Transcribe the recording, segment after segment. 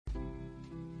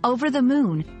Over the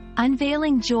moon,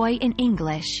 unveiling joy in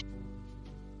English.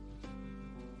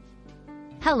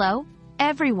 Hello,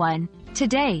 everyone.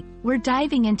 Today, we're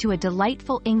diving into a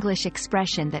delightful English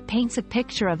expression that paints a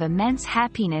picture of immense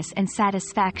happiness and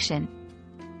satisfaction.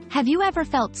 Have you ever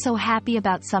felt so happy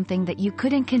about something that you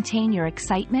couldn't contain your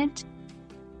excitement?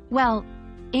 Well,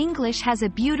 English has a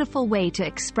beautiful way to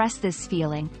express this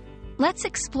feeling. Let's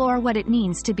explore what it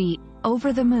means to be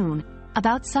over the moon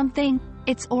about something,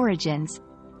 its origins,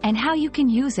 and how you can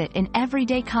use it in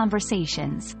everyday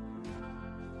conversations.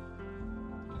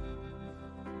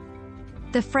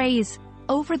 The phrase,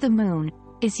 over the moon,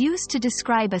 is used to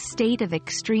describe a state of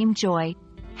extreme joy,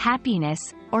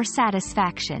 happiness, or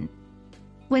satisfaction.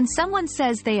 When someone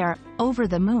says they are over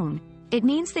the moon, it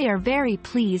means they are very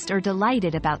pleased or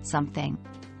delighted about something.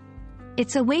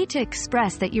 It's a way to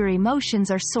express that your emotions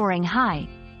are soaring high,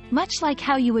 much like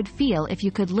how you would feel if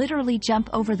you could literally jump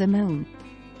over the moon.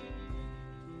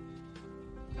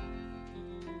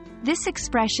 This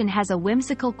expression has a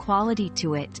whimsical quality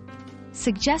to it,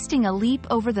 suggesting a leap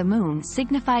over the moon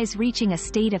signifies reaching a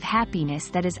state of happiness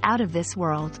that is out of this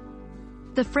world.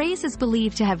 The phrase is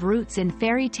believed to have roots in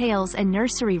fairy tales and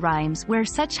nursery rhymes where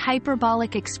such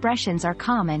hyperbolic expressions are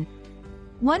common.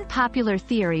 One popular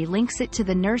theory links it to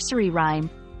the nursery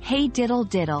rhyme, Hey Diddle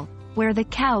Diddle, where the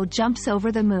cow jumps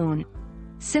over the moon,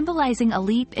 symbolizing a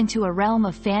leap into a realm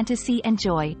of fantasy and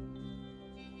joy.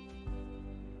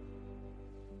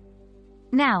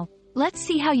 Now, let's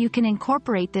see how you can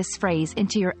incorporate this phrase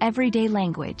into your everyday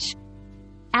language.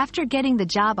 After getting the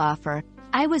job offer,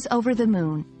 I was over the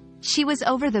moon. She was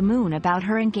over the moon about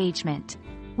her engagement.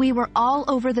 We were all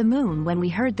over the moon when we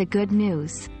heard the good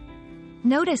news.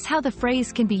 Notice how the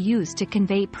phrase can be used to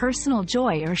convey personal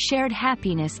joy or shared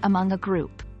happiness among a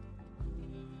group.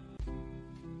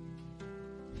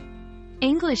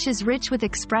 English is rich with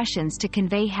expressions to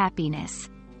convey happiness.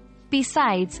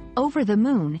 Besides, over the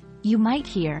moon, you might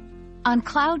hear, on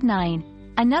cloud nine,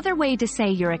 another way to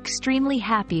say you're extremely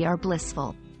happy or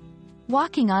blissful.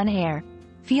 Walking on air,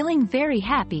 feeling very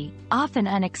happy, often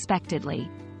unexpectedly.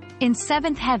 In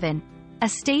seventh heaven, a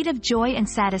state of joy and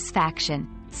satisfaction,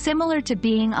 similar to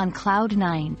being on cloud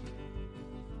nine.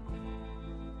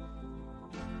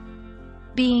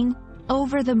 Being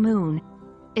over the moon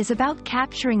is about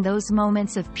capturing those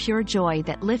moments of pure joy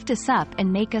that lift us up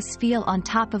and make us feel on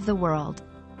top of the world.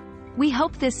 We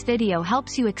hope this video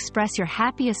helps you express your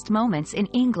happiest moments in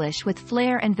English with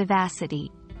flair and vivacity.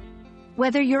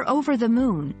 Whether you're over the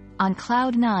moon, on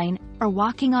cloud nine, or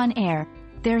walking on air,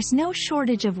 there's no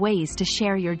shortage of ways to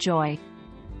share your joy.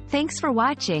 Thanks for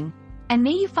watching, and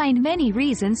may you find many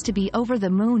reasons to be over the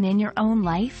moon in your own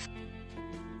life.